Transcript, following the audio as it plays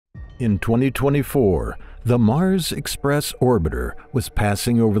In 2024, the Mars Express orbiter was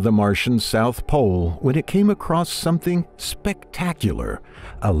passing over the Martian South Pole when it came across something spectacular.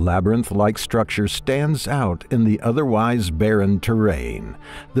 A labyrinth-like structure stands out in the otherwise barren terrain.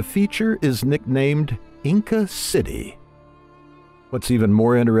 The feature is nicknamed Inca City. What's even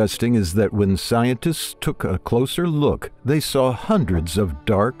more interesting is that when scientists took a closer look, they saw hundreds of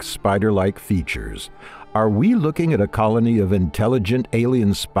dark, spider-like features. Are we looking at a colony of intelligent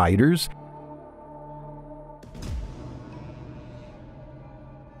alien spiders?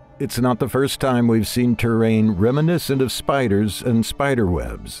 It's not the first time we've seen terrain reminiscent of spiders and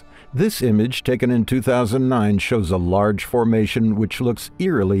spiderwebs. This image, taken in 2009, shows a large formation which looks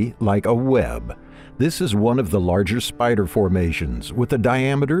eerily like a web. This is one of the larger spider formations with a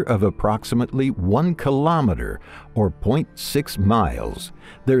diameter of approximately 1 kilometer or 0.6 miles.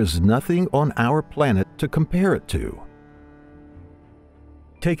 There is nothing on our planet to compare it to.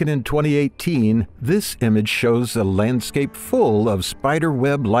 Taken in 2018, this image shows a landscape full of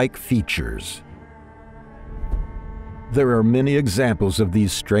spiderweb-like features. There are many examples of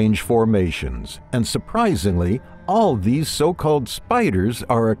these strange formations, and surprisingly, all these so-called spiders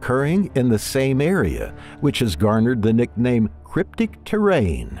are occurring in the same area, which has garnered the nickname cryptic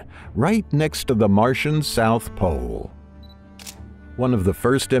terrain, right next to the Martian South Pole. One of the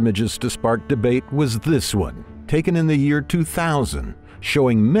first images to spark debate was this one, taken in the year 2000,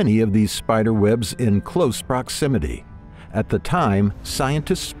 showing many of these spider webs in close proximity. At the time,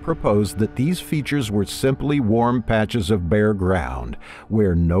 scientists proposed that these features were simply warm patches of bare ground,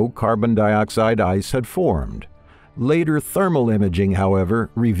 where no carbon dioxide ice had formed. Later thermal imaging, however,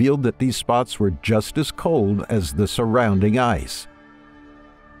 revealed that these spots were just as cold as the surrounding ice.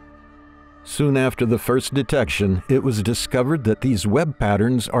 Soon after the first detection, it was discovered that these web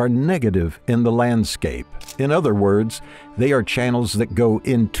patterns are negative in the landscape. In other words, they are channels that go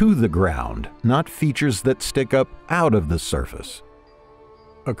into the ground, not features that stick up out of the surface.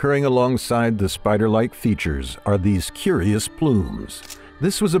 Occurring alongside the spider-like features are these curious plumes.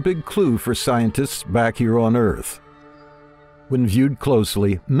 This was a big clue for scientists back here on Earth. When viewed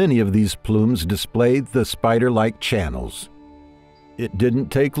closely, many of these plumes displayed the spider-like channels. It didn't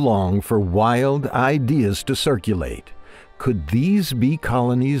take long for wild ideas to circulate. Could these be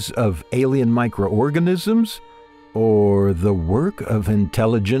colonies of alien microorganisms or the work of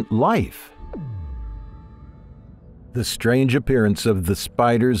intelligent life? The strange appearance of the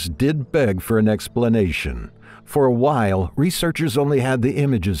spiders did beg for an explanation. For a while, researchers only had the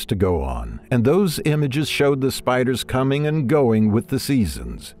images to go on, and those images showed the spiders coming and going with the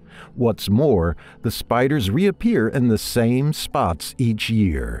seasons. What's more, the spiders reappear in the same spots each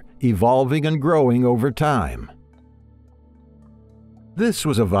year, evolving and growing over time. This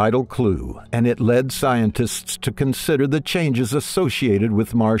was a vital clue, and it led scientists to consider the changes associated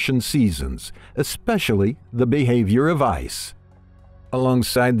with Martian seasons, especially the behavior of ice.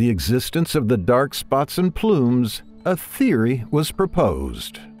 Alongside the existence of the dark spots and plumes, a theory was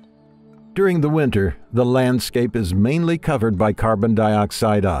proposed. During the winter, the landscape is mainly covered by carbon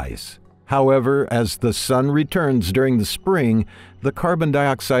dioxide ice. However, as the sun returns during the spring, the carbon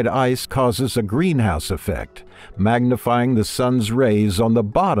dioxide ice causes a greenhouse effect, magnifying the sun's rays on the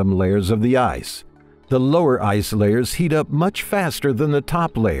bottom layers of the ice. The lower ice layers heat up much faster than the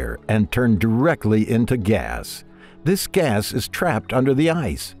top layer and turn directly into gas. This gas is trapped under the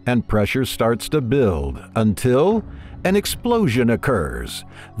ice, and pressure starts to build until an explosion occurs.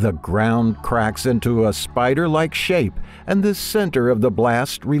 The ground cracks into a spider-like shape, and the center of the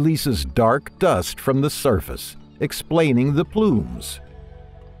blast releases dark dust from the surface, explaining the plumes.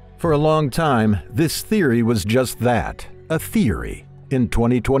 For a long time, this theory was just that, a theory. In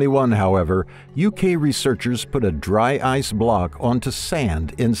 2021, however, UK researchers put a dry ice block onto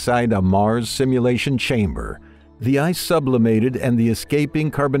sand inside a Mars simulation chamber. The ice sublimated and the escaping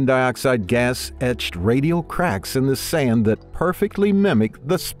carbon dioxide gas etched radial cracks in the sand that perfectly mimic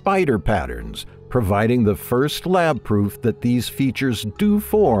the spider patterns, providing the first lab proof that these features do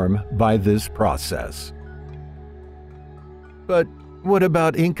form by this process. But what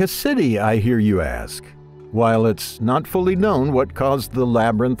about Inca City, I hear you ask? While it's not fully known what caused the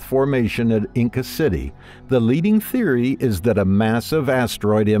labyrinth formation at Inca City, the leading theory is that a massive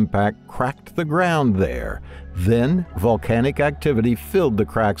asteroid impact cracked the ground there. Then, volcanic activity filled the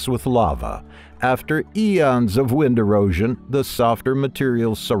cracks with lava. After eons of wind erosion, the softer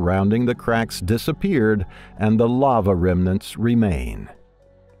materials surrounding the cracks disappeared and the lava remnants remain.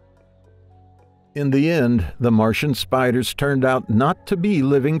 In the end, the Martian spiders turned out not to be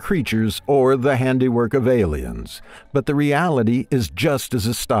living creatures or the handiwork of aliens, but the reality is just as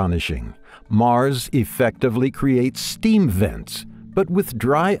astonishing. Mars effectively creates steam vents, but with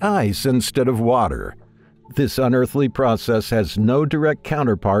dry ice instead of water. This unearthly process has no direct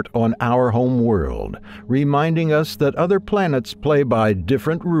counterpart on our home world, reminding us that other planets play by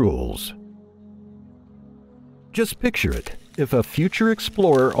different rules. Just picture it. If a future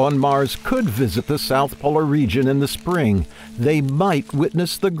explorer on Mars could visit the South Polar region in the spring, they might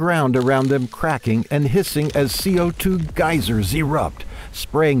witness the ground around them cracking and hissing as CO2 geysers erupt,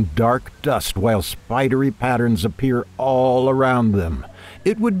 spraying dark dust while spidery patterns appear all around them.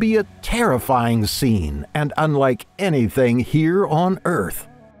 It would be a terrifying scene and unlike anything here on Earth.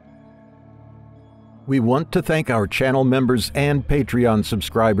 We want to thank our channel members and Patreon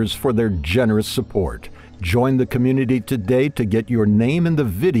subscribers for their generous support. Join the community today to get your name in the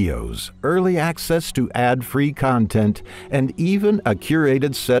videos, early access to ad-free content, and even a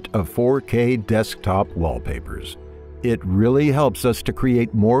curated set of 4K desktop wallpapers. It really helps us to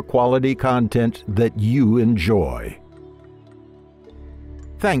create more quality content that you enjoy.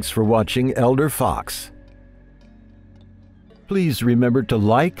 Thanks for watching ElderFox. Please remember to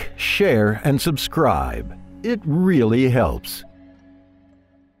like, share, and subscribe. It really helps.